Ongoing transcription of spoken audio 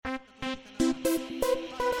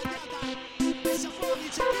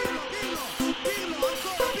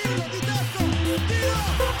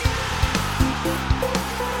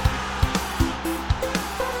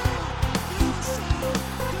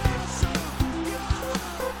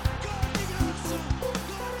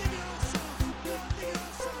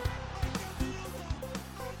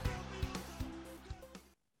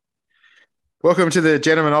Welcome to the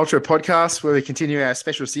Gentleman Ultra podcast, where we continue our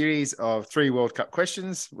special series of 3 World Cup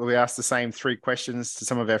questions, where we ask the same 3 questions to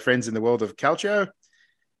some of our friends in the world of calcio.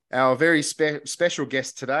 Our very special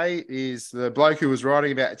guest today is the bloke who was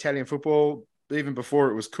writing about Italian football even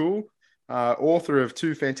before it was cool, author of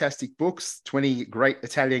 2 fantastic books, 20 Great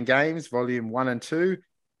Italian Games, Volume 1 and 2,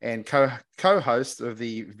 and co-host of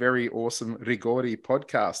the very awesome Rigore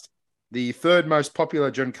Podcast, the 3rd most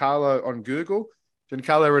popular Giancarlo on Google.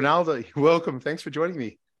 Giancarlo Rinaldi, welcome. Thanks for joining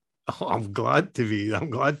me. Oh, I'm glad to be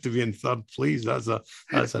in 3rd place. That's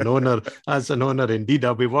an honour. That's an honour indeed.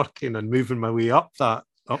 I'll be working on moving my way up that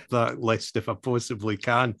list if I possibly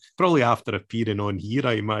can. Probably after appearing on here,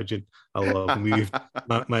 I imagine I'll have moved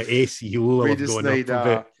my SEO. We just need up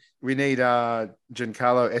a bit. We need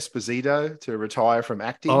Giancarlo Esposito to retire from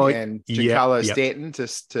acting and Giancarlo Stanton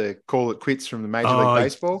to call it quits from the Major League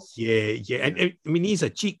Baseball. Yeah. And I mean, he's a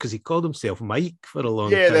cheat because he called himself Mike for a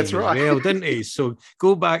long time. Yeah, that's right. Well, didn't he? So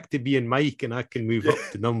go back to being Mike and I can move up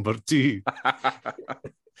to number 2.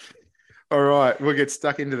 All right, we'll get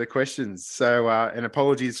stuck into the questions. So, and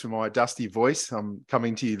apologies for my dusty voice. I'm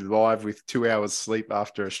coming to you live with 2 hours sleep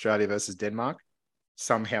after Australia versus Denmark.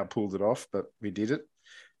 Somehow pulled it off, but we did it.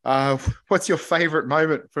 What's your favourite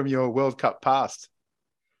moment from your World Cup past?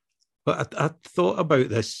 Well, I thought about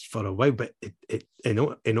this for a while, but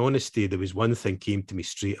in honesty, there was one thing came to me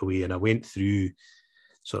straight away, and I went through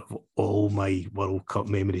sort of all my World Cup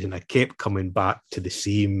memories, and I kept coming back to the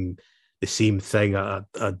same thing.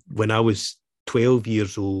 When I was 12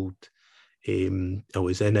 years old, I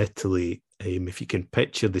was in Italy. If you can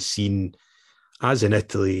picture the scene, as in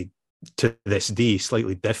Italy to this day,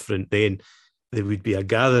 slightly different then. There would be a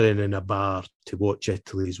gathering in a bar to watch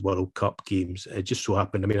Italy's World Cup games. It just so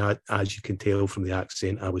happened, I mean, as you can tell from the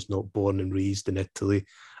accent, I was not born and raised in Italy.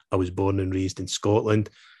 I was born and raised in Scotland.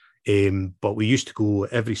 But we used to go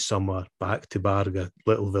every summer back to Barga,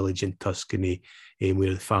 little village in Tuscany,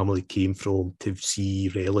 where the family came from, to see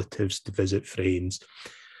relatives, to visit friends.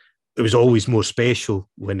 It was always more special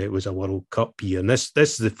when it was a World Cup year. And this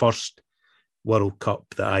is the first World Cup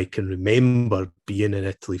that I can remember being in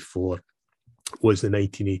Italy for. Was the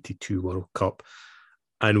 1982 World Cup,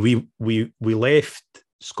 and we left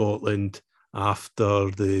Scotland after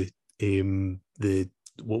the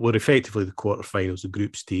what were effectively the quarterfinals, the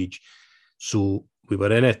group stage. So we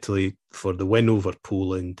were in Italy for the win over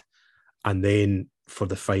Poland, and then for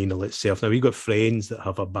the final itself. Now we've got friends that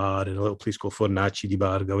have a bar in a little place called Fornaci di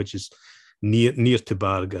Barga, which is near to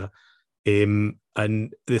Barga. And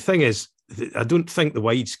the thing is, I don't think the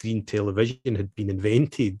widescreen television had been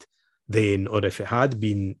invented then, or if it had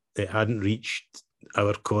been, it hadn't reached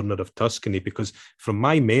our corner of Tuscany, because from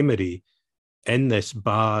my memory, in this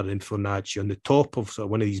bar in Fornaci, on the top of sort of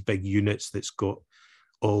one of these big units that's got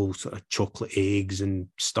all sort of chocolate eggs and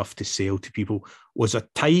stuff to sell to people, was a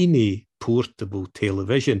tiny portable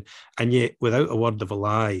television. And yet, without a word of a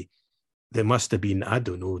lie, there must have been, I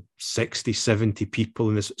don't know, 60, 70 people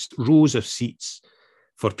in this, rows of seats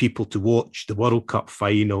for people to watch the World Cup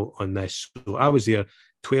final on this. So I was there,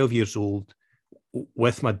 12 years old,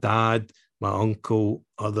 with my dad, my uncle,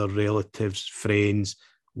 other relatives, friends,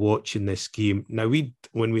 watching this game. Now,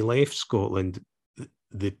 when we left Scotland,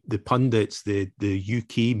 the pundits, the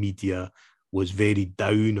UK media was very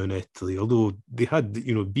down on Italy, although they had,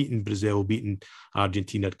 beaten Brazil, beaten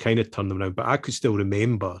Argentina, kind of turned them around. But I could still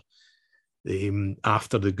remember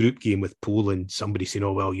after the group game with Poland, somebody saying,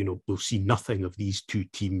 oh, well, we'll see nothing of these 2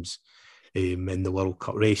 teams in the World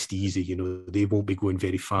Cup. Rest easy, they won't be going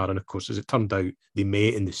very far. And of course, as it turned out, they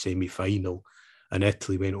met in the semi-final and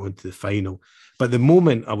Italy went on to the final. But the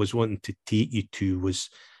moment I was wanting to take you to was,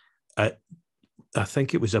 I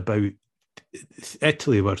think it was about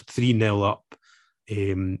Italy were 3-0 up,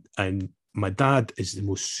 and my dad is the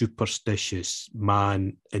most superstitious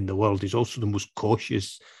man in the world. He's also the most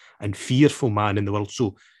cautious and fearful man in the world.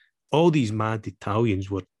 So all these mad Italians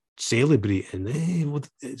were celebrating,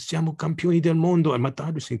 siamo campioni del mondo, and my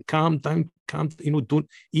dad was saying, calm down, don't,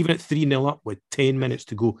 even at 3-0 up with 10 minutes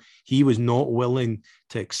to go, he was not willing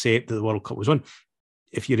to accept that the World Cup was won.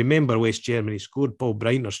 If you remember, West Germany scored, Paul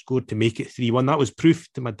Breitner scored to make it 3-1. That was proof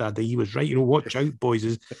to my dad that he was right. Watch out, boys,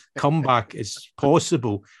 his comeback is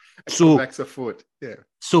possible. So comeback's afoot. Yeah.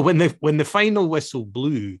 So when the final whistle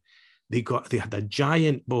blew, they had a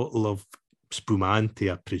giant bottle of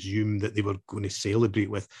spumante, I presume, that they were going to celebrate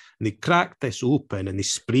with. And they cracked this open and they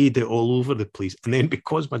sprayed it all over the place. And then,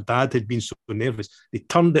 because my dad had been so nervous, they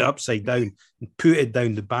turned it upside down and put it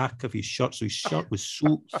down the back of his shirt. So his shirt was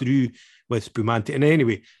soaked through with spumante. And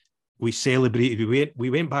anyway, we celebrated. We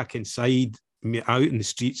went back inside, out in the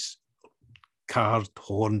streets, cars,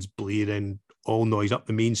 horns blaring, all noise up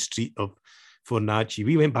the main street of Fornacci.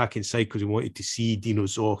 We went back inside because we wanted to see Dino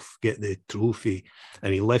Zoff get the trophy,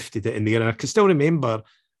 and he lifted it in the air. And I can still remember,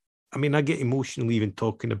 I mean, I get emotional even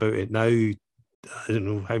talking about it now. I don't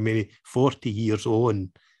know how many, 40 years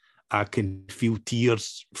on, I can feel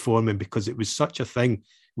tears forming because it was such a thing.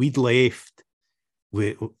 We'd left.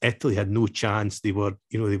 Italy had no chance. They were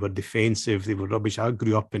defensive. They were rubbish. I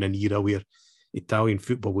grew up in an era where Italian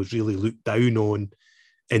football was really looked down on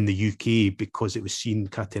in the UK because it was seen,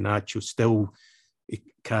 Catenaccio still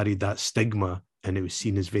carried that stigma, and it was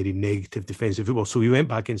seen as very negative defensive football. So we went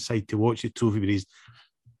back inside to watch the trophy, but he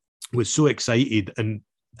was so excited, and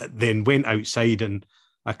then went outside, and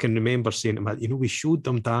I can remember saying to him, we showed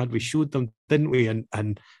them, Dad, we showed them, didn't we?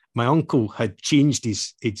 And my uncle had changed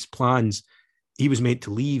his plans. He was meant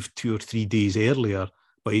to leave 2 or 3 days earlier,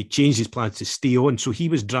 but he changed his plans to stay on. So he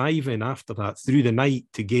was driving after that through the night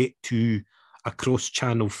to get to a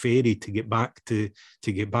cross-channel ferry to get back to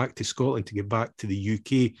Scotland, to get back to the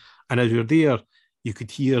UK. And as we were there, you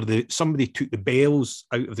could hear somebody took the bells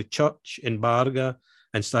out of the church in Barga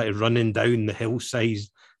and started running down the hillside,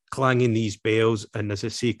 clanging these bells. And as I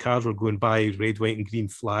say, cars were going by, red, white, and green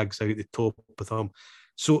flags out the top of them.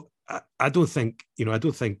 So I don't think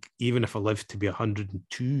even if I live to be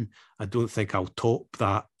 102, I don't think I'll top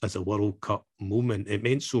that as a World Cup moment. It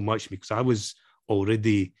meant so much because I was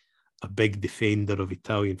already a big defender of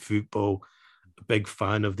Italian football, a big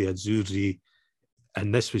fan of the Azzurri,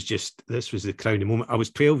 and this was the crowning moment. I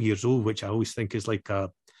was 12 years old, which I always think is like a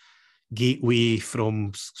gateway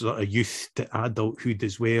from sort of youth to adulthood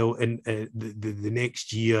as well. And the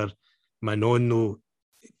next year, my nonno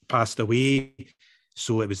passed away.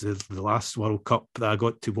 So it was the last World Cup that I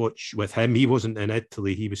got to watch with him. He wasn't in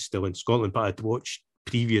Italy, he was still in Scotland, but I'd watched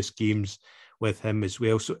previous games with him as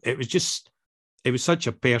well. So it was such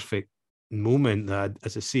a perfect moment that,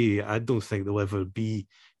 as I say, I don't think there'll ever be,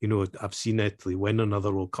 I've seen Italy win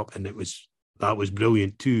another World Cup, and that was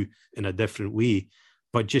brilliant too in a different way.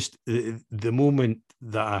 But just the moment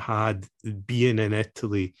that I had being in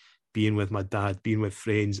Italy, being with my dad, being with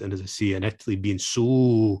friends, and as I say, in Italy being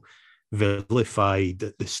so vilified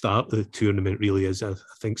at the start of the tournament, really, as I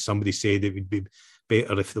think somebody said it would be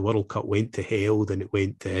better if the World Cup went to hell than it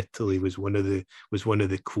went to Italy, was one of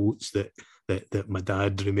the quotes that my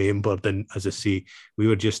dad remembered. And as I say, we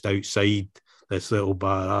were just outside this little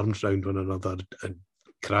bar, arms round one another and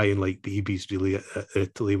crying like babies, really, at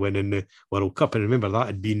Italy winning the World Cup. And remember, that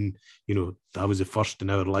had been, that was the first in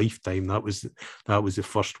our lifetime. That was the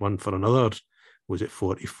first one for another, was it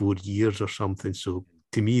 44 years or something? So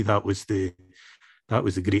to me, that was the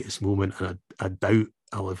greatest moment, and I doubt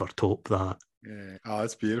I'll ever top that. Yeah. Oh,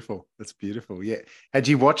 that's beautiful. That's beautiful. Yeah. Had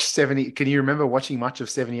you watched 70? Can you remember watching much of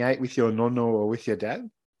 78 with your nonno or with your dad?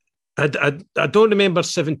 I don't remember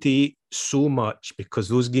 78 so much because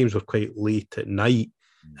those games were quite late at night,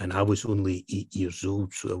 and I was only 8 years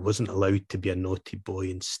old, so I wasn't allowed to be a naughty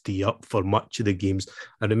boy and stay up for much of the games.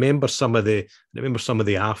 I remember some of the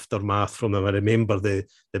aftermath from them. I remember the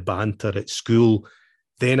banter at school.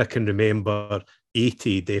 Then I can remember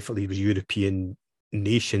 80 definitely was European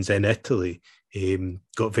nations in Italy.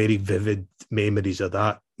 Got very vivid memories of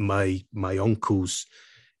that. My uncles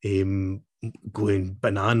going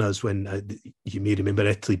bananas when you may remember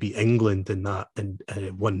Italy beat England in that, and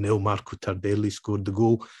 1-0 Marco Tardelli scored the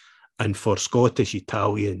goal. And for Scottish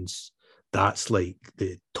Italians, that's like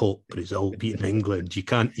the top result, beating England. You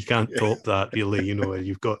can't top that, really.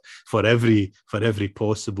 You've got for every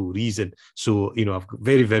possible reason. So I've got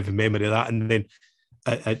very vivid memory of that. And then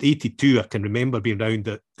at 82, I can remember being around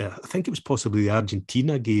at I think it was possibly the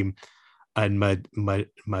Argentina game, and my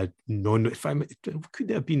non, if I could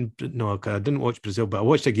have been, no, I didn't watch Brazil, but I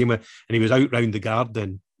watched a game and he was out round the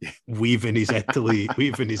garden waving his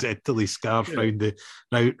Italy scarf round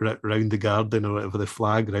the garden, or whatever, the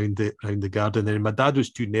flag round the garden. And my dad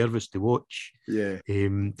was too nervous to watch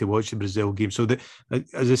the Brazil game. So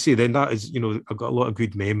as I say, then that is, I've got a lot of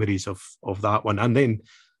good memories of that one. And then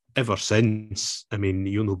ever since, I mean,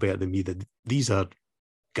 you'll know better than me that these are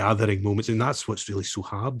gathering moments, and that's what's really so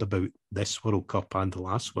hard about this World Cup and the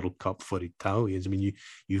last World Cup for Italians. I mean,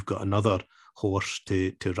 you've got another horse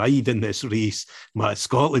to ride in this race.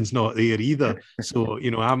 Scotland's not there either, so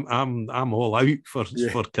I'm all out for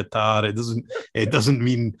Qatar. It doesn't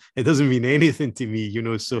mean anything to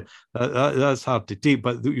me, So that's hard to take.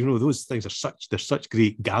 But those things they're such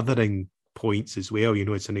great gathering points as well.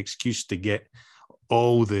 It's an excuse to get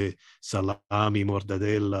all the salami,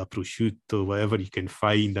 mortadella, prosciutto, whatever you can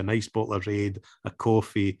find, a nice bottle of red, a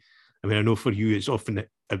coffee. I mean, I know for you, it's often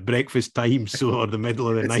at breakfast time, so or the middle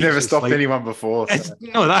of the It's night. never It's stopped like, anyone before. So.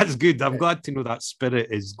 no, that's good. I'm glad to know that spirit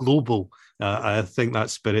is global. I think that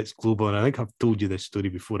spirit's global, and I think I've told you this story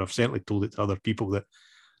before. I've certainly told it to other people that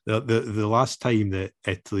the last time that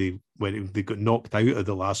Italy, when they got knocked out of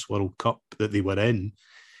the last World Cup that they were in,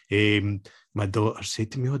 my daughter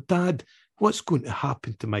said to me, "Oh, Dad, what's going to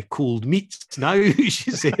happen to my cold meats now?"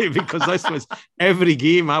 She said, because this was every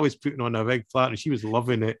game I was putting on a big flat, and she was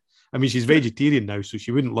loving it. I mean, she's vegetarian now, so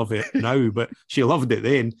she wouldn't love it now, but she loved it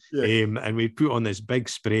then. Yeah. And we put on this big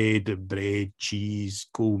spread of bread, cheese,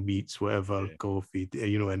 cold meats, whatever, coffee,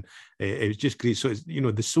 and it was just great. So, it's, the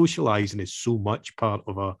socialising is so much part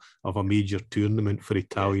of a major tournament for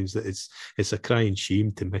Italians that it's a crying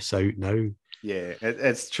shame to miss out now. Yeah,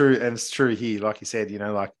 it's true. And it's true here, like you said,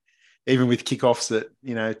 like even with kickoffs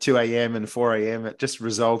at, 2 a.m. and 4 a.m., it just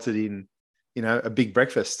resulted in, a big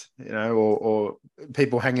breakfast, or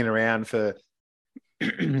people hanging around for,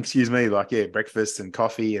 excuse me, breakfast and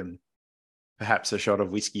coffee and perhaps a shot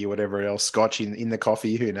of whiskey or whatever else, scotch in the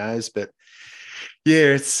coffee, who knows? But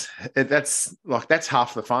yeah, that's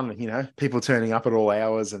half the fun, people turning up at all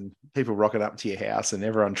hours and people rocking up to your house and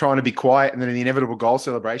everyone trying to be quiet. And then the inevitable goal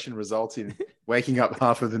celebration results in waking up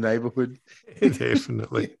half of the neighborhood.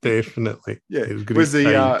 Definitely. Yeah. It was great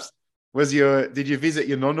times. Did you visit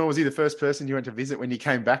your nonno? Was he the first person you went to visit when you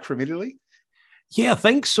came back from Italy? Yeah, I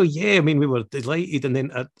think so. Yeah, I mean, we were delighted. And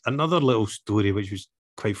then another little story, which was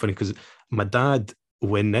quite funny, because my dad,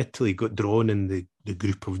 when Italy got drawn in the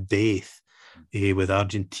group of death with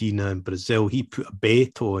Argentina and Brazil, he put a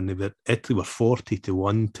bet on that Italy were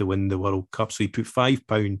 40-1 to win the World Cup. So he put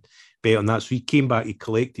 £5 bet on that. So he came back, he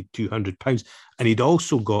collected £200. And he'd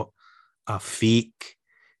also got a fake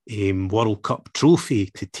World Cup trophy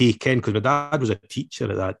to take in, because my dad was a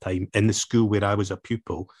teacher at that time in the school where I was a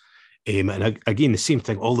pupil. And again, the same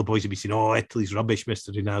thing, all the boys would be saying, "Oh, Italy's rubbish,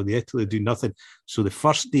 Mr. Rinaldi. Italy do nothing." So the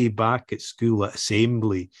first day back at school at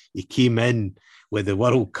assembly, he came in with the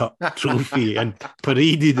World Cup trophy and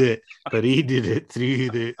paraded it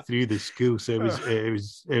through the school. So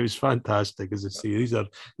it was fantastic. As I say,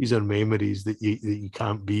 these are memories that you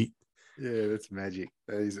can't beat. Yeah, that's magic.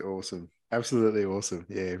 That is awesome. Absolutely awesome.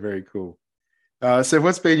 Yeah, very cool. So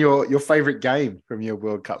what's been your favorite game from your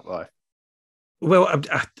World Cup life? Well,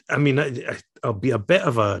 I mean, I'll be a bit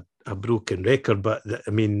of a broken record, but I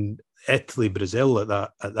mean, Italy, Brazil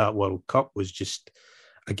at that World Cup was just,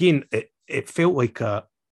 again, it felt like I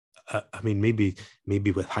mean, maybe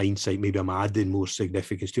with hindsight, maybe I'm adding more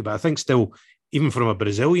significance to it, but I think still, even from a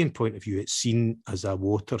Brazilian point of view, it's seen as a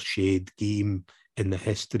watershed game in the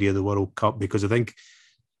history of the World Cup, because I think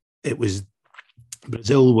it was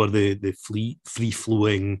Brazil were the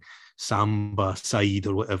free-flowing samba side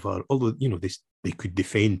or whatever, although, they could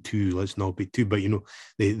defend too, let's not be too, but,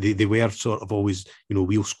 they were sort of always,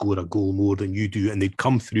 we'll score a goal more than you do. And they'd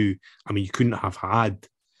come through. I mean, you couldn't have had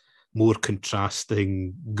more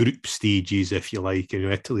contrasting group stages, if you like.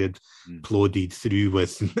 Italy had plodded through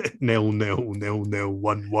with 0-0, 0-0,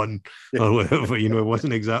 1-1, or whatever. It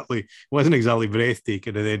wasn't exactly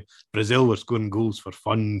breathtaking. And then Brazil were scoring goals for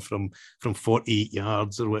fun from 48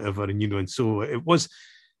 yards or whatever. And so it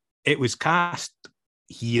was cast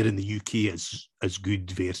here in the UK as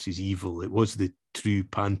good versus evil. It was the true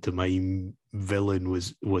pantomime villain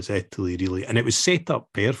was Italy, really. And it was set up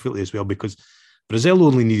perfectly as well, because Brazil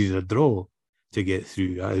only needed a draw to get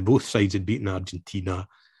through. Both sides had beaten Argentina,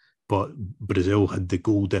 but Brazil had the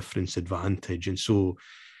goal difference advantage. And so,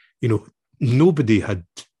 nobody had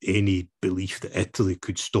any belief that Italy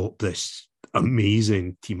could stop this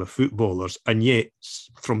amazing team of footballers. And yet,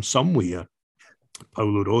 from somewhere,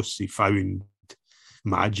 Paolo Rossi found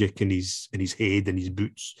magic in his head and his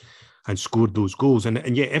boots and scored those goals.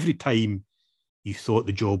 And yet every time you thought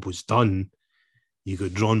the job was done, you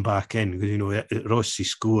got drawn back in, because Rossi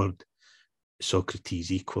scored,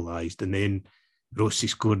 Socrates equalised, and then Rossi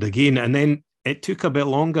scored again, and then it took a bit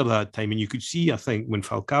longer that time. And you could see, I think, when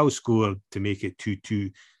Falcao scored to make it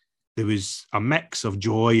 2-2, there was a mix of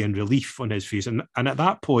joy and relief on his face. And at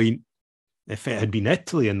that point, if it had been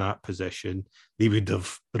Italy in that position, they would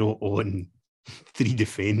have brought on 3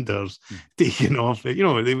 defenders, taken off. They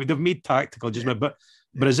would have made tactical adjustment. But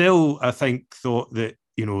Brazil, I think, thought that,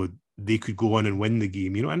 they could go on and win the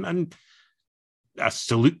game, and I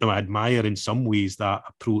salute them. I admire in some ways that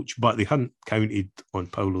approach, but they hadn't counted on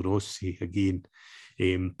Paolo Rossi again,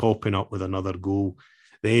 popping up with another goal.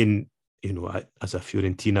 Then, as a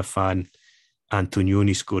Fiorentina fan,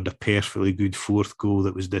 Antonioni scored a perfectly good 4th goal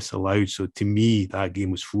that was disallowed. So to me, that game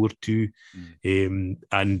was 4-2,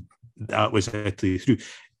 and that was Italy through.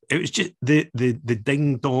 It was just the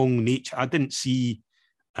ding dong nature. I didn't see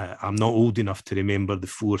I'm not old enough to remember the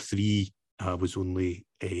 4-3. I was only,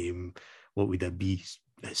 what would I be,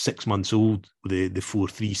 6 months old, the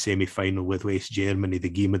 4-3 semi-final with West Germany, the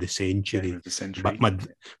game of the century.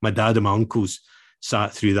 My dad and my uncles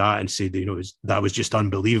sat through that and said, that was just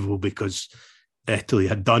unbelievable because Italy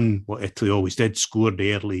had done what Italy always did, scored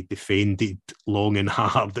early, defended long and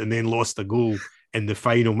hard, and then lost a goal in the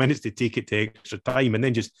final minutes to take it to extra time, and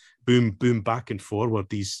then just boom, back and forward.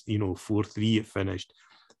 These, 4-3 it finished.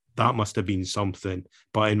 That must have been something.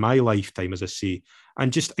 But in my lifetime, as I say,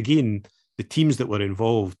 and just again, the teams that were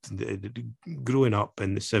involved, growing up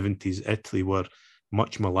in the 70s, Italy were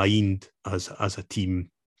much maligned as a team,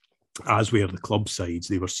 as were the club sides.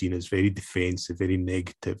 They were seen as very defensive, very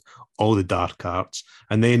negative, all the dark arts.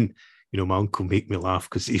 And then, my uncle make me laugh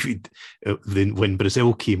because when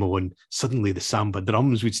Brazil came on, suddenly the samba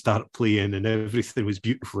drums would start playing and everything was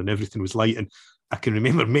beautiful and everything was light. And I can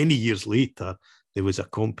remember many years later, there was a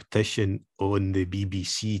competition on the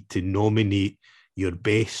BBC to nominate your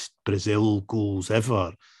best Brazil goals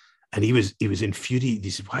ever. And he was infuriated. He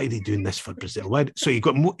said, "Why are they doing this for Brazil?" So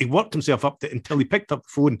he worked himself up to it until he picked up the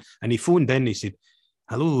phone and he phoned in. He said,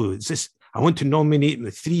 "Hello, I want to nominate the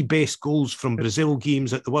 3 best goals from Brazil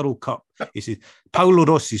games at the World Cup." He said, Paulo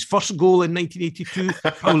Rossi's first goal in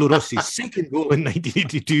 1982, Paulo Rossi's second goal in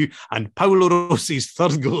 1982, and Paulo Rossi's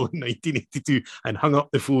third goal in 1982, and hung up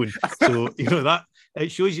the phone. So, that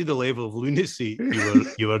it shows you the level of lunacy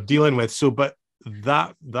you were dealing with. So, but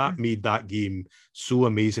that made that game so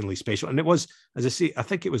amazingly special. And it was, as I say, I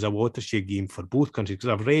think it was a watershed game for both countries, because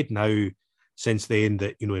I've read now since then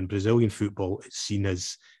that, in Brazilian football, it's seen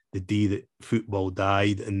as the day that football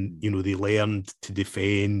died, and they learned to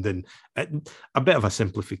defend, and a bit of a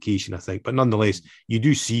simplification, I think, but nonetheless, you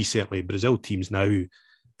do see certainly Brazil teams now,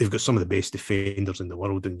 they've got some of the best defenders in the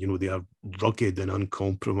world, and they are rugged and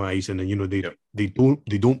uncompromising, and they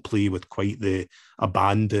don't play with quite the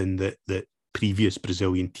abandon that previous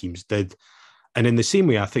Brazilian teams did. And in the same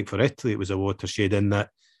way, I think for Italy it was a watershed in that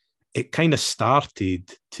it kind of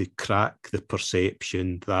started to crack the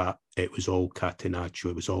perception that it was all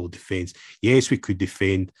catenaccio, it was all defence. Yes, we could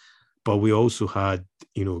defend, but we also had,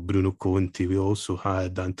 Bruno Conte, we also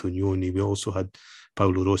had Antonioni, we also had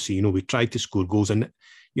Paolo Rossi. We tried to score goals. And,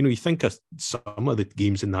 you think of some of the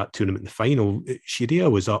games in that tournament, the final, Sharia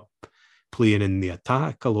was up playing in the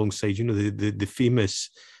attack alongside,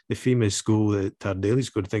 the famous goal that Tardelli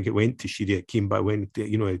scored. I think it went to Sharia, it came back,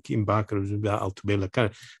 it came back, and it was that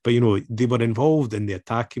Altobello. But, they were involved in the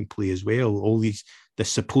attacking play as well. All this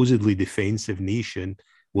supposedly defensive nation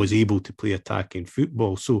was able to play attacking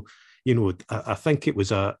football. So, I think it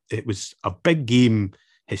was a big game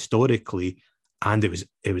historically, and it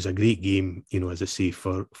was a great game, as I say,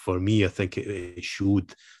 for me. I think it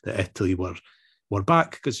showed that Italy were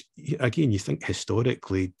back, because, again, you think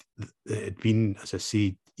historically it had been, as I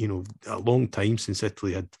say, a long time since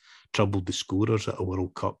Italy had troubled the scorers at a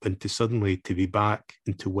World Cup, and to be back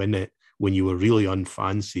and to win it when you were really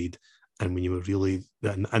unfancied, and when you were really,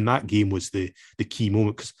 and that game was the key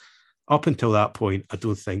moment, because up until that point, I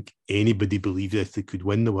don't think anybody believed that they could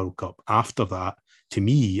win the World Cup. After that, to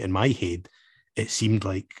me, in my head, it seemed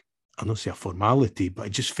like, I don't say a formality, but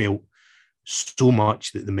it just felt so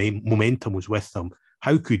much that the momentum was with them.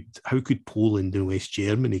 How could Poland and West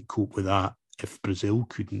Germany cope with that if Brazil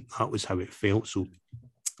couldn't? That was how it felt. So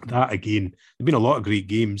that, again, there've been a lot of great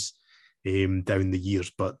games down the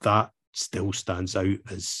years, but that still stands out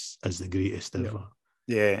as the greatest ever.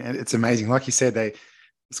 Yeah, and it's amazing. Like you said, they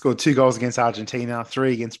scored 2 goals against Argentina,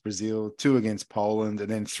 3 against Brazil, 2 against Poland, and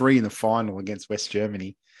then 3 in the final against West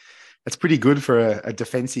Germany. That's pretty good for a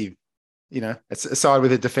defensive, it's a side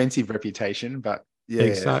with a defensive reputation, but yeah.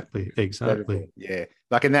 Exactly. Yeah.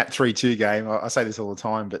 Like in that 3-2 game, I say this all the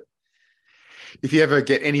time, but if you ever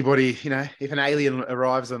get anybody, if an alien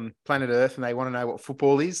arrives on planet Earth and they want to know what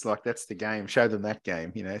football is, like, that's the game. Show them that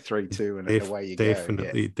game, 3-2, and away you go.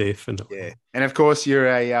 Definitely. Yeah. And of course, you're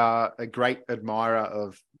a great admirer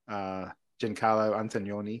of Giancarlo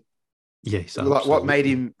Antonioni. Yes,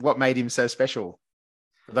 absolutely. What made him so special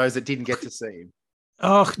for those that didn't get to see him?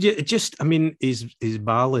 Oh, just, his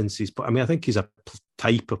balance. I think he's a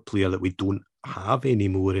type of player that we don't have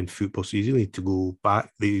anymore in football. So you really need to go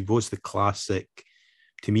back. He was the classic,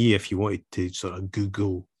 to me, if you wanted to sort of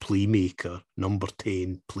Google playmaker, number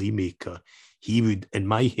 10 playmaker, he would, in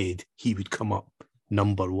my head, he would come up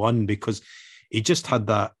number 1, because he just had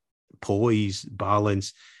that poise,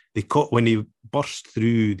 balance. When he burst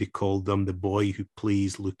through, they called him the boy who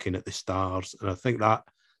plays looking at the stars. And I think that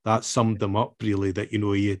summed him up, really, that,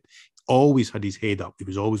 he always had his head up. He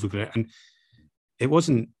was always looking at it. And it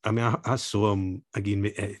wasn't. I mean, I saw him again.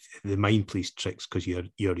 The mind plays tricks, because I saw him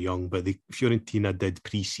again. The mind plays tricks because you're young. But the Fiorentina did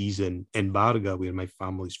pre-season in Barga, where my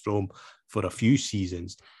family's from, for a few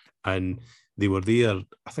seasons, and they were there.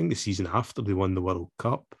 I think the season after they won the World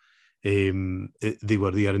Cup. They were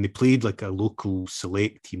there and they played like a local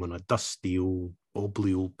select team on a dusty old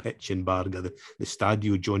wobbly old pitch in Barga, the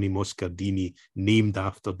Stadio Johnny Moscardini, named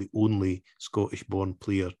after the only Scottish-born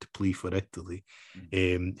player to play for Italy,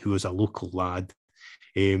 who was a local lad.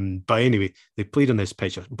 But anyway, they played on this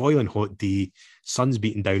pitch, a boiling hot day, sun's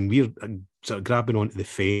beating down, we're sort of grabbing onto the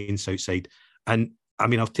fence outside, and I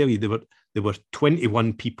mean, I'll tell you, there were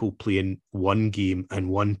 21 people playing one game and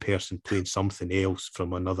one person playing something else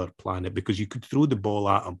from another planet, because you could throw the ball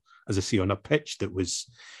at them, as I say, on a pitch that was,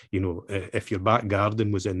 if your back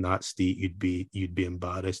garden was in that state, you'd be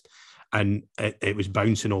embarrassed. And it was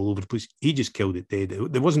bouncing all over the place. He just killed it dead.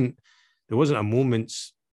 There wasn't a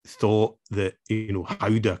moment's thought that, how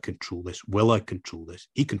do I control this? Will I control this?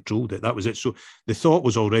 He controlled it. That was it. So the thought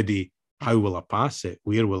was already, how will I pass it?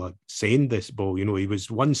 Where will I send this ball? He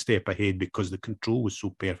was one step ahead because the control was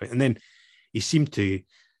so perfect. And then he seemed to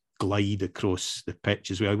glide across the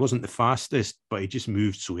pitch as well. He wasn't the fastest, but he just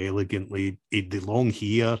moved so elegantly. He had the long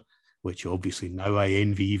hair, which obviously now I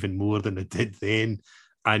envy even more than I did then.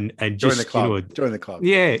 And just, join the club.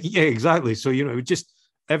 Yeah, exactly. So, just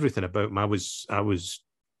everything about him, I was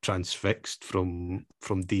transfixed from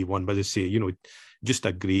day one. But as I say, just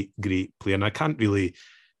a great player. And I can't really...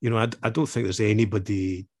 I don't think there's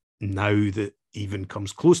anybody now that even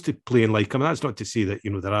comes close to playing like him. That's not to say that,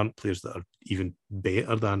 there aren't players that are even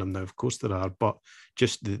better than him now. Of course there are, but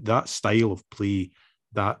just that style of play,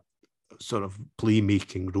 that sort of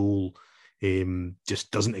playmaking role just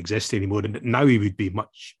doesn't exist anymore. And now he would be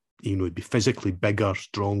much, he'd be physically bigger,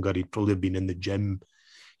 stronger. He'd probably have been in the gym,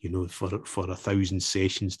 for 1,000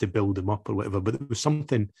 sessions to build him up or whatever. But there was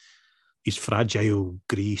something... his fragile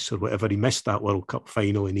grace or whatever. He missed that World Cup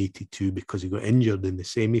final in 82 because he got injured in the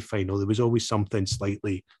semi-final. There was always something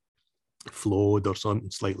slightly flawed or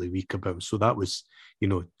something slightly weak about him. So that was,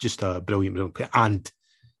 just a brilliant player. And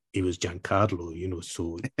he was Giancarlo,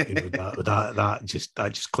 so that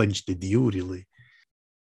just clinched the deal, really.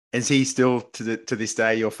 Is he still to this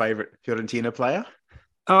day your favourite Fiorentina player?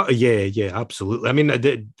 Oh, yeah, absolutely. I mean,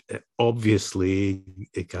 obviously,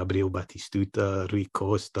 Gabriel Batistuta, Rui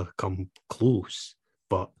Costa come close,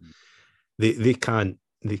 but they can't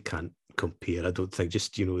compare. I don't think.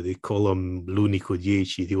 Just they call him L'unico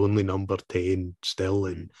 10, the only number 10 still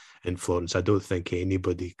in Florence. I don't think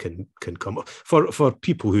anybody can come up for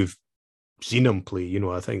people who've seen him play.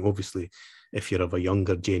 I think obviously if you're of a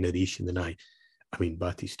younger generation than I mean,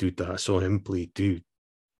 Batistuta, I saw him play too.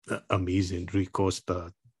 Amazing. Rui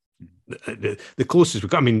Costa, the closest we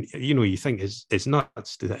got. I mean, you think it's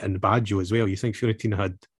nuts to that. And Baggio as well. You think Fiorentina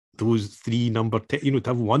had those three number 10, to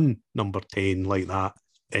have one number 10 like that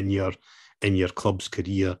in your club's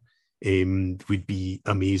career would be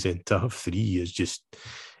amazing. To have three is just,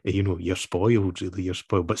 you're spoiled, really. You're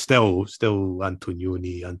spoiled. But still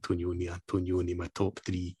Antonioni, my top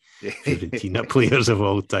three Fiorentina players of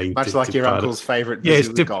all time. Much like your uncle's favourite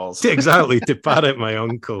goals. Exactly. To parrot my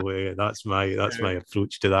uncle, that's my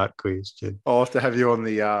approach to that question. I'll have to have you on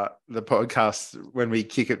the podcast when we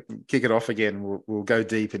kick it off again. We'll go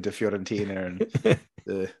deep into Fiorentina and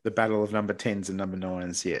the battle of number 10s and number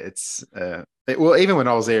 9s. Yeah, it's even when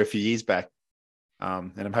I was there a few years back,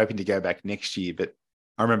 and I'm hoping to go back next year, but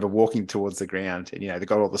I remember walking towards the ground and, they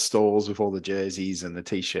got all the stalls with all the jerseys and the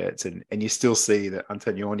T-shirts and you still see the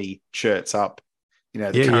Antonioni shirts up,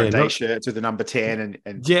 the current day shirts with the number 10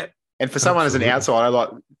 and for someone as an outsider, like,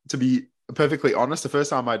 to be perfectly honest, the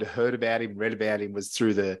first time I'd read about him was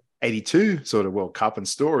through the 82 sort of World Cup and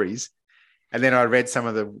stories. And then I read some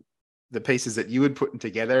of the pieces that you had putting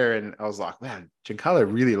together and I was like, wow,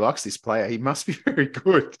 Giancarlo really likes this player. He must be very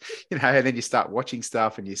good, and then you start watching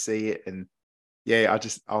stuff and you see it and, yeah,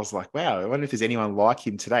 I was like, wow, I wonder if there's anyone like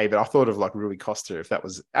him today. But I thought of like Rui Costa, if that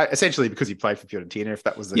was essentially because he played for Fiorentina, if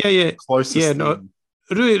that was the closest thing.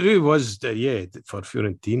 Rui was, for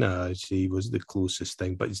Fiorentina, he was the closest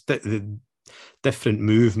thing. But it's the different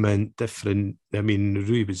movement, different. I mean,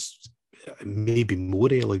 Rui was maybe more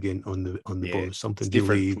elegant on the ball, something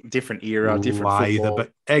different era, different football.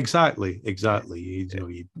 But exactly. You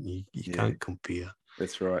can't compare.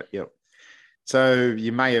 That's right. Yep. So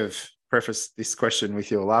you may have preface this question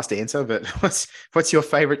with your last answer, but what's your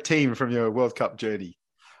favorite team from your World Cup journey?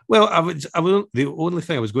 Well, I would the only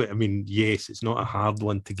thing I was going, I mean, yes, it's not a hard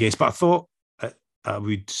one to guess, but I thought I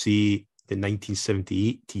would say the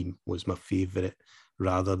 1978 team was my favorite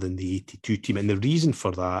rather than the 82 team. And the reason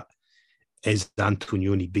for that is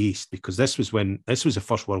Antonioni based? Because this was the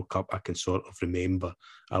first World Cup I can sort of remember.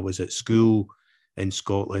 I was at school in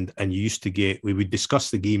Scotland, and we would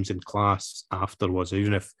discuss the games in class afterwards.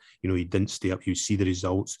 Even if you didn't stay up, you'd see the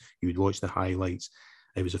results, you would watch the highlights.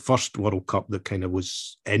 It was the first World Cup that kind of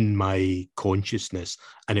was in my consciousness,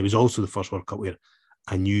 and it was also the first World Cup where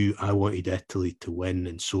I knew I wanted Italy to win.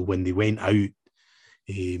 And so when they went out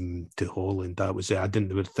to Holland, that was it.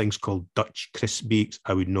 There were things called Dutch crisp bakes.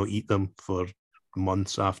 I would not eat them for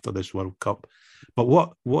months after this World Cup. But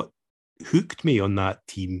what hooked me on that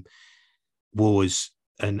team was,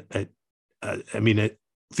 at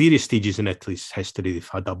various stages in Italy's history, they've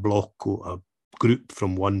had a blocco, a group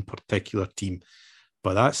from one particular team.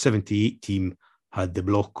 But that 78 team had the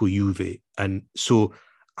blocco Juve. And so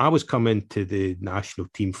I was coming to the national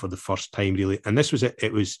team for the first time, really. And this was it.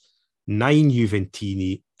 It was 9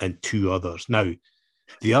 Juventini and 2 others. Now,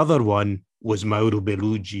 the other one was Mauro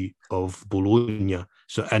Berlucci of Bologna.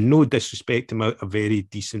 So, and no disrespect to him, a very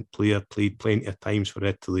decent player, played plenty of times for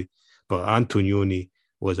Italy. But Antonioni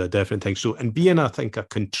was a different thing. So, and being, I think, a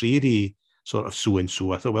contrary sort of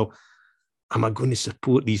so-and-so, I thought, well, am I going to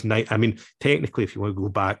support these 9? I mean, technically, if you want to go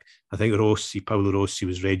back, I think Paolo Rossi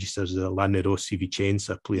was registered as a Lanerossi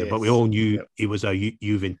Vicenza player, but we all knew he was a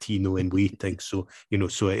Juventino in waiting. So,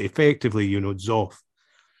 so effectively, Zoff,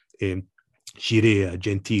 Scirea,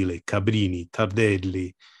 Gentile, Cabrini,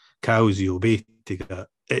 Tardelli, Causio, Bettiga,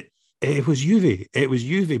 it was Juve. It was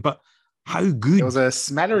Juve, but how good. It was a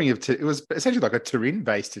smattering of, it was essentially like a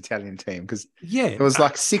Turin-based Italian team, because it was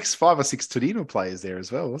like 5 or 6 Torino players there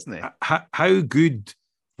as well, wasn't there? How good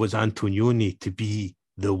was Antonioni to be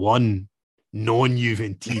the one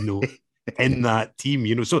non-Juventino in that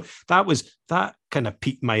team? So that kind of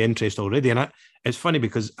piqued my interest already. And it's funny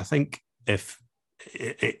because I think if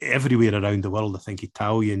everywhere around the world, I think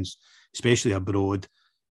Italians, especially abroad,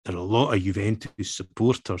 there are a lot of Juventus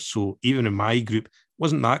supporters. So even in my group,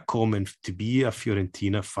 wasn't that common to be a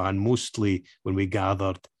Fiorentina fan, mostly when we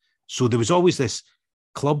gathered. So there was always this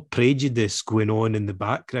club prejudice going on in the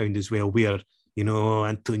background as well, where,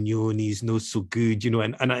 Antonioni's not so good,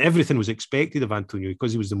 and everything was expected of Antonioni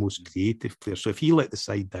because he was the most creative player. So if he let the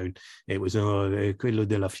side down, it was, quello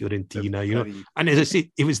della Fiorentina, And as I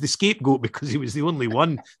say, he was the scapegoat because he was the only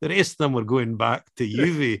one. The rest of them were going back to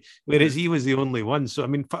Juve, whereas he was the only one. So, I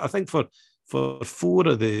mean, I think for 4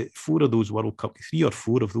 of those World Cup, 3 or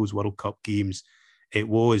 4 of those World Cup games, it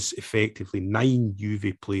was effectively 9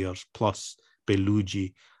 Juve players plus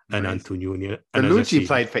Bellucci and Antonioni. And Bellucci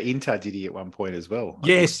played for Inter, did he, at one point as well?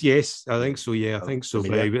 Yes, I think so. Yeah, I think so.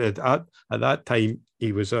 But at that time,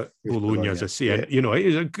 he was at Bologna, as I say. Yeah. And, he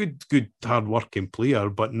was a good, hard-working player,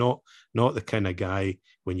 but not the kind of guy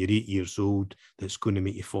when you're 8 years old that's going to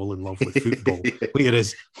make you fall in love with football.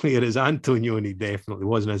 whereas Antonioni definitely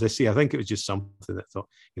was. And as I say, I think it was just something that I thought,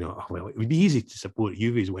 well, it would be easy to support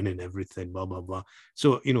Juve's winning everything, blah, blah, blah.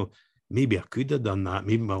 So, maybe I could have done that.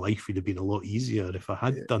 Maybe my life would have been a lot easier if I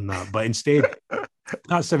had done that. But instead,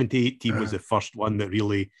 that 78 team was the first one that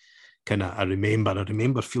really I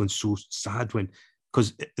remember feeling so sad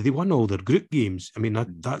because they won all their group games. I mean,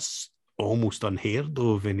 that's almost unheard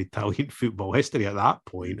of in Italian football history at that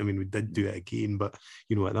point. I mean, we did do it again, but,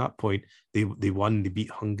 at that point, they won, they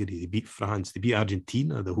beat Hungary, they beat France, they beat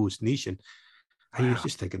Argentina, the host nation. And you're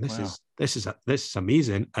just thinking, this is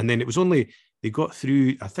amazing. And then it was only, they got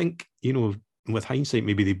through, I think, with hindsight,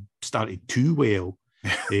 maybe they started too well.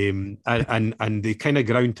 and they kind of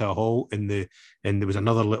ground to a halt, and there was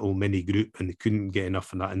another little mini group, and they couldn't get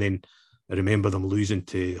enough of that. And then I remember them losing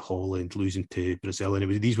to Holland, losing to Brazil,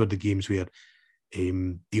 and these were the games where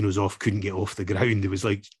Dino Zoff couldn't get off the ground. There was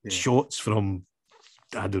shots from,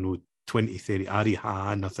 I don't know, 20, 30. Ari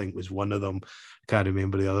Hahn, I think, was one of them. I can't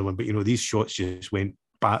remember the other one, but these shots just went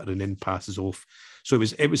battering in, passes off. So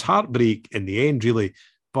it was heartbreak in the end, really.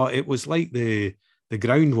 But it was like the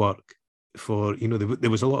groundwork for, there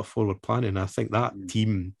was a lot of forward planning. I think that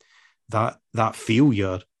team, that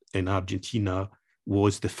failure in Argentina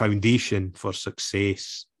was the foundation for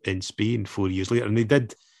success in Spain 4 years later. And they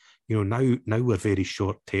did, now we're very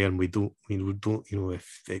short term. We don't,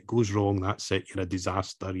 if it goes wrong, that's it. You're a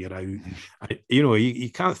disaster. You're out.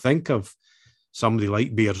 You can't think of somebody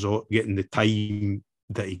like Bearzot getting the time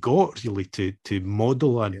that he got really to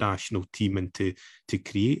model a national team and to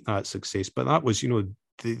create that success. But that was,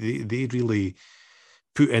 they really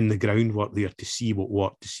put in the groundwork there to see what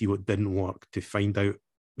worked, to see what didn't work, to find out,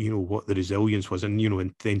 what the resilience was, and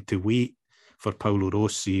and then to wait for Paolo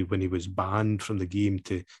Rossi when he was banned from the game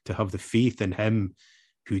to have the faith in him,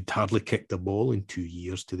 who'd hardly kicked the ball in 2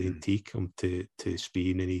 years, to then take him to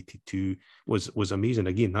Spain in '82 was amazing.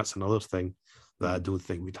 Again, that's another thing that I don't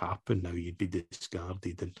think would happen now. You'd be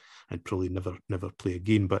discarded and probably never play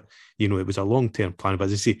again. But, you know, it was a long-term plan. But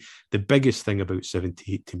as I say, the biggest thing about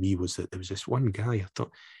 78 to me was that there was this one guy, I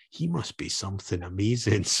thought, he must be something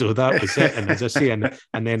amazing. So that was it. And as I say, and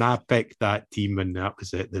then I picked that team, and that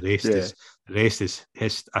was it. The rest is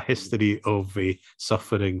a history of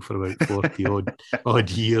suffering for about 40 odd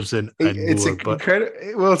years and it's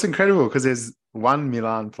more. It's incredible because there's one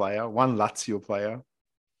Milan player, one Lazio player,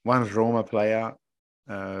 one Roma player,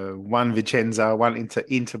 one Vicenza, one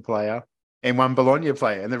Inter player, and one Bologna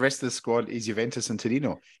player, and the rest of the squad is Juventus and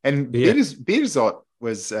Torino. And Bearzot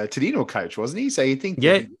was Torino coach, wasn't he? So you think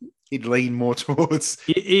he'd lean more towards.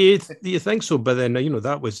 You think so, but then, you know,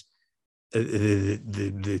 that was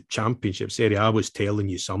the championship Serie A was telling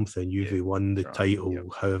you something. Juve won the title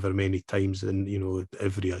however many times, and you know,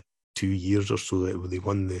 every 2 years or so they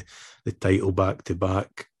won the title back to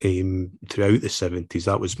back throughout the 70s.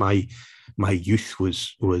 That was my youth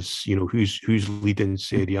was you know, who's leading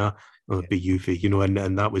Serie A. It'd be Juve, you know,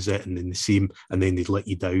 and that was it. And then and then they'd let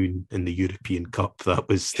you down in the European Cup. That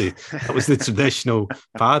was the traditional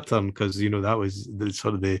pattern, because you know that was the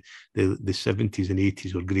sort of the 70s and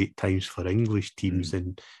 80s were great times for English teams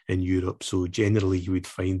in Europe. So generally, you would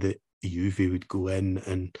find that Juve would go in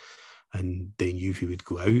and then Juve would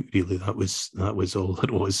go out. Really, that was all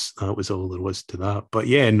there was. That was all there was to that. But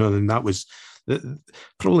yeah, no, and that was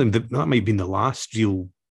probably that might have been the last real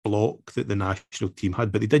block that the national team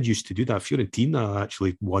had, but they did used to do that. Fiorentina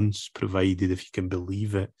actually once provided, if you can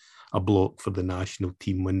believe it, a block for the national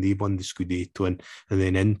team when they won the Scudetto, and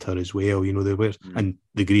then Inter as well. You know, they were, and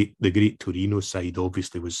the great Torino side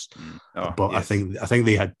obviously was, but yes. I think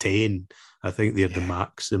they had 10. I think they had the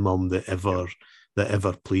maximum that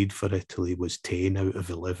ever played for Italy was 10 out of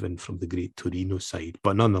 11 from the great Torino side.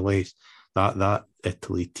 But nonetheless, that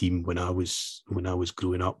Italy team when I was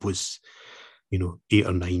growing up was, you know, 8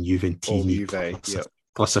 or 9 Juventini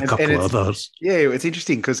plus a couple of others. Yeah, it's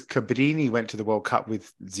interesting because Cabrini went to the World Cup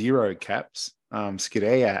with 0 caps.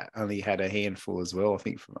 Scuderia only had a handful as well. I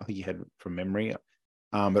think he had from memory.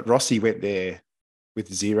 But Rossi went there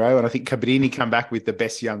with 0, and I think Cabrini come back with the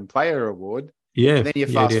Best Young Player award. Yeah, and then you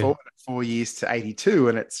fast forward 4 years to 82,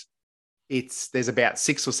 and it's there's about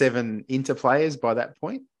 6 or 7 Inter players by that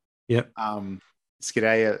point. Yeah.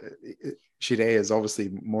 Scuderia is obviously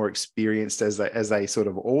more experienced as they sort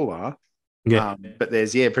of all are. Yeah. But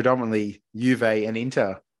there's predominantly Juve and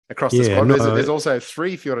Inter across the squad. There's also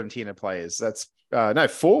 3 Fiorentina players. That's 4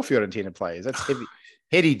 Fiorentina players. That's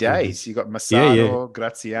heady days. You got Massaro,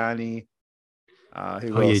 Graziani.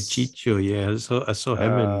 Who else? Ciccio. I saw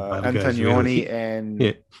him in Antonioni and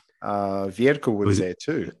Vierco was there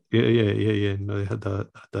too. Yeah. No, they had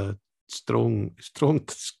a strong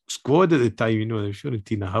squad at the time. You know,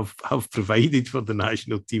 Fiorentina have provided for the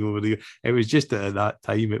national team over there. It was just at that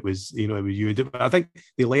time it was, you know, it was you. But I think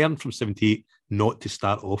they learned from 78 not to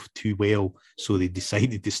start off too well, so they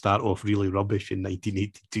decided to start off really rubbish in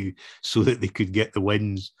 1982 so that they could get the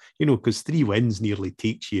wins. You know, because 3 wins nearly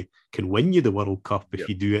can win you the World Cup if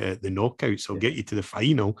you do it at the knockouts or get you to the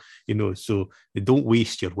final. You know, so they don't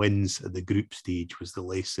waste your wins at the group stage was the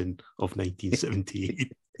lesson of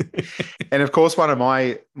 1978. And of course, one of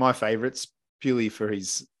my favourites, purely for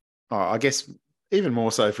his, I guess even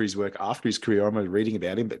more so for his work after his career. I remember reading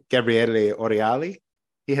about him, but Gabriele Oriali,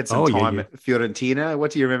 he had some time at Fiorentina.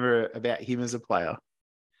 What do you remember about him as a player?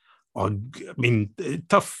 I mean,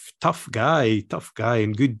 tough guy,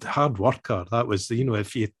 and good hard worker. That was, you know,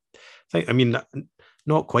 if you think, I mean,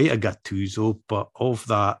 not quite a Gattuso, but of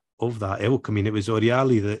that ilk. I mean, it was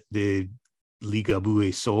Oriali that the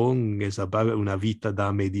Ligabue song is about, una vita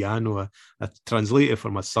da mediano. I translate it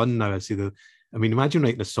for my son now. I say imagine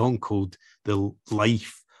writing a song called "The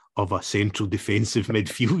Life of a Central Defensive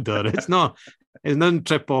Midfielder." It's nothing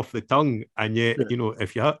trip off the tongue, and yet you know,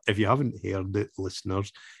 if you haven't heard it,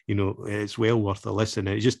 listeners, you know, it's well worth a listen.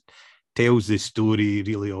 It just tells the story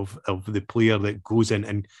really of the player that goes in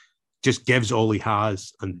and just gives all he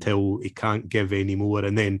has until he can't give any more,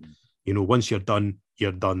 and then, you know, once you're done.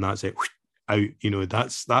 That's it. Out, you know,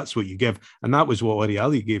 that's what you give, and that was what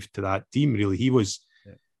Oriali gave to that team. Really, he was,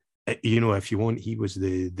 you know, if you want, he was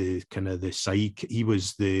the kind of the psych. He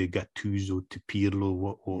was the Gattuso to Pirlo,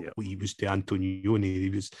 what he was to Antonioni. He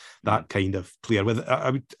was that kind of player. With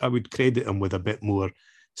I would credit him with a bit more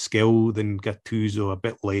skill than Gattuso, a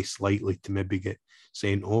bit less likely to maybe get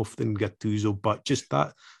sent off than Gattuso, but just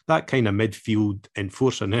that kind of midfield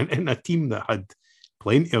enforcer, and a team that had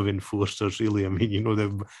plenty of enforcers, really. I mean, you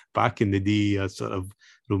know, back in the day, sort of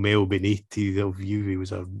Romeo Benetti of Juve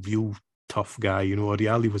was a real tough guy. You know,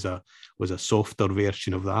 Oriali was a softer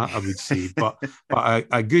version of that, I would say. but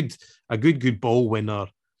a good ball winner.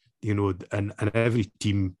 You know, and every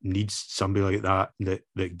team needs somebody like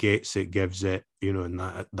that gets it, gives it, you know, and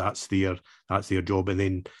that's their job, and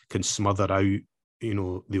then can smother out, you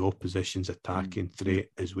know, the opposition's attacking threat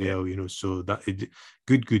as well, you know. So that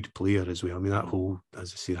good player as well. I mean, that whole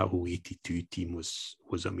 82 team was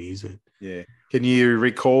amazing. Yeah. Can you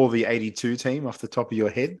recall the 82 team off the top of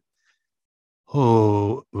your head?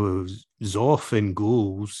 Oh, Zoff in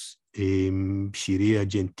goals, Shirea,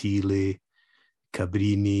 Gentile,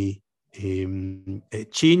 Cabrini.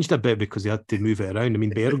 It changed a bit because they had to move it around. I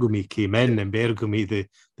mean, Bergomi came in, and Bergomi,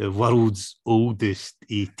 the world's oldest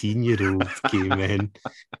 18-year-old, came in.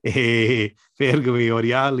 Bergomi,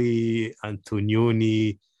 Oriali,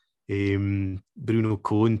 Antonioni, Bruno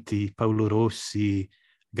Conti, Paolo Rossi,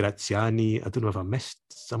 Graziani. I don't know if I missed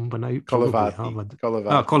someone out.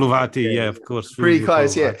 Colovati, yeah, of course. Pretty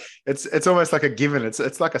close, yeah. It's almost like a given.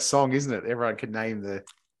 It's like a song, isn't it? Everyone can name the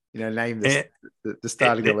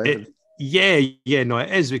starting 11. No,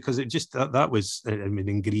 it is, because it just that was, I mean,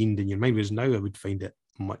 ingrained in your mind. Whereas now I would find it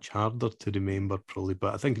much harder to remember, probably.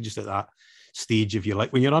 But I think just at that stage of your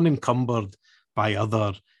life, when you're unencumbered by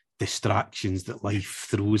other distractions that life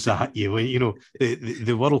throws at you, when you know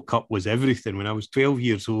the World Cup was everything. When I was 12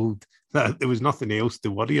 years old, there was nothing else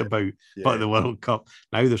to worry about but the World Cup.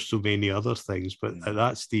 Now there's so many other things, but at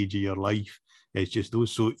that stage of your life, it's just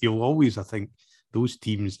those. So you'll always, I think, those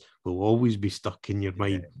teams will always be stuck in your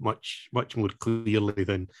mind much more clearly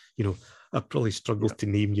than, you know, I probably struggled to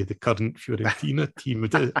name you the current Fiorentina team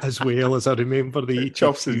as well as I remember the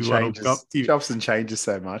chops and World Cup team. Chops and changes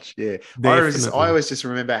so much. Yeah. I always just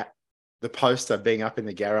remember the poster being up in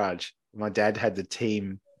the garage. My dad had the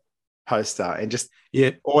team poster, and just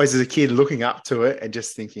always as a kid looking up to it and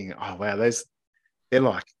just thinking, oh wow, they're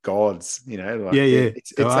like gods, you know. Like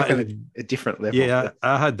it's like a different level. Yeah,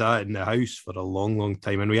 I had that in the house for a long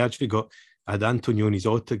time, and we actually I had Antonioni's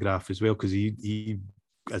autograph as well, because he,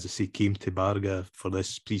 as I say, came to Barga for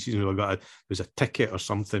this pre-season. There was a ticket or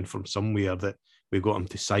something from somewhere that we got him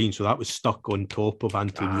to sign, so that was stuck on top of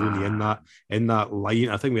Antonioni in that line.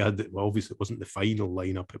 I think we had obviously it wasn't the final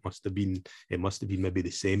lineup. It must have been maybe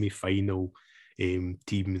the semi-final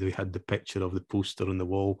team. They had the picture of the poster on the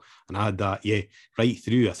wall, and I had that right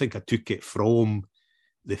through. I think I took it from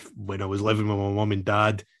when I was living with my mum and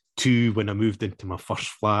dad, to when I moved into my first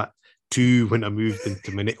flat, to when I moved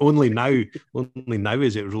into my only now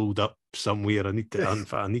is it rolled up somewhere. I need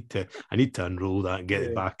to unroll that and get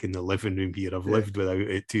it back in the living room here. I've lived without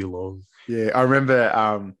it too long. I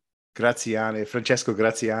remember Francesco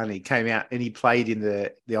Graziani came out and he played in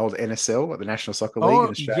the old NSL, the National Soccer League in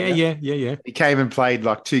Australia. Yeah. He came and played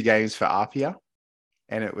like 2 games for Apia,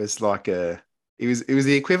 and it was like it was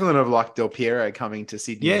the equivalent of like Del Piero coming to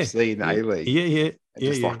Sydney FC in the A-League. Yeah.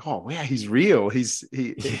 Like, oh wow, he's real. It's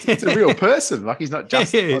a real person. Like, he's not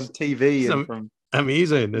just on TV and from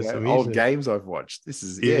amazing. Amazing. Old games I've watched. This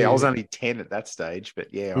is I was only 10 at that stage, but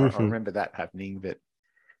I remember that happening. But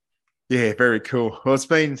yeah, very cool. Well, it's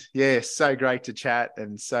been so great to chat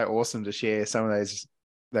and so awesome to share some of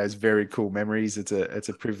those very cool memories. It's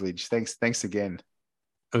a privilege. Thanks again.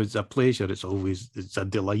 It was a pleasure. It's a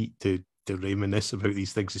delight to reminisce about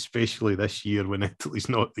these things, especially this year when Italy's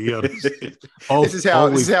not there. This is how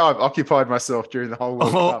I've occupied myself during the whole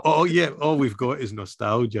World Cup. All we've got is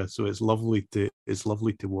nostalgia, so it's lovely to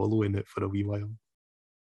wallow in it for a wee while.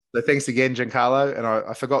 So thanks again, Giancarlo. And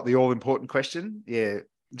I forgot the all important question.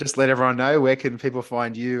 Just let everyone know, where can people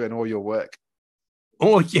find you and all your work?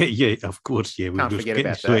 Oh yeah, of course, yeah. Can't forget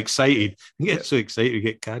about so that. Excited. We get so excited, we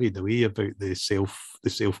get carried away about the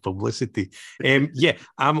self publicity.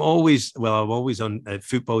 I'm always on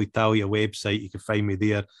Football Italia website. You can find me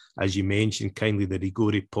there, as you mentioned kindly, the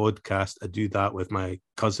Rigore podcast. I do that with my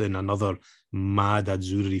cousin, another mad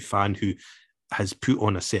Azzurri fan who has put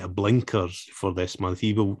on a set of blinkers for this month.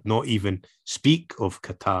 He will not even speak of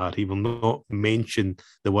Qatar. He will not mention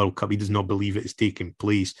the World Cup. He does not believe it is taking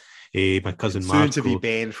place. My cousin Marco, soon to be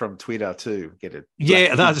banned from Twitter too. Get it?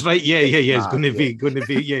 Yeah, that's right. Yeah. He's going to be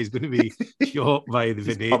shot by the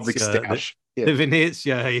Venezia. The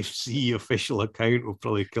Venezia FC official account will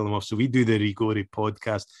probably kill him off. So we do the Rigore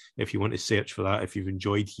podcast. If you want to search for that, if you've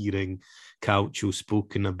enjoyed hearing Calcio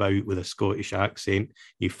spoken about with a Scottish accent,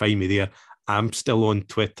 you find me there. I'm still on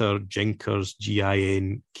Twitter, Jinkers,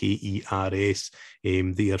 Ginkers,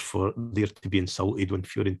 there to be insulted when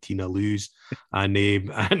Fiorentina lose,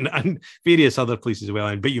 and various other places as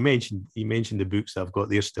well. But you mentioned the books that I've got.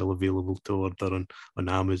 They're still available to order on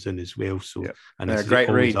Amazon as well. So, and they're a great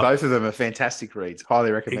read. Both of them are fantastic reads.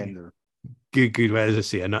 Highly recommend them. Good. Well, as I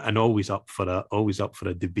say, and always up for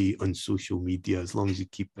a debate on social media, as long as you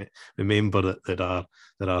keep it. Remember that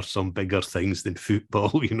there are some bigger things than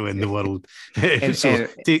football, in the world.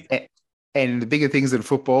 And, and the bigger things than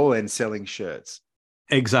football and selling shirts.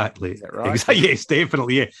 Exactly. Is that right? Exactly. Yes,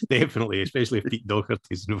 definitely. Yeah, definitely. Especially if Pete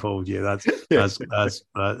Doherty's involved. Yeah, that's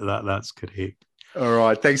correct. All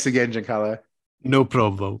right. Thanks again, Giancarlo. No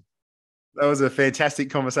problem. That was a fantastic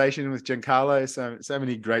conversation with Giancarlo. So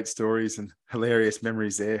many great stories and hilarious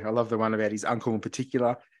memories there. I love the one about his uncle in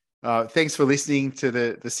particular. Thanks for listening to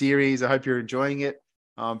the series. I hope you're enjoying it.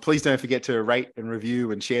 Please don't forget to rate and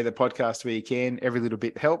review and share the podcast where you can. Every little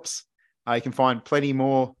bit helps. You can find plenty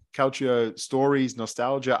more Calcio stories,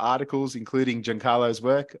 nostalgia articles, including Giancarlo's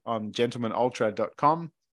work on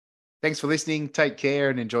gentlemanultra.com. Thanks for listening. Take care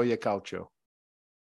and enjoy your Calcio.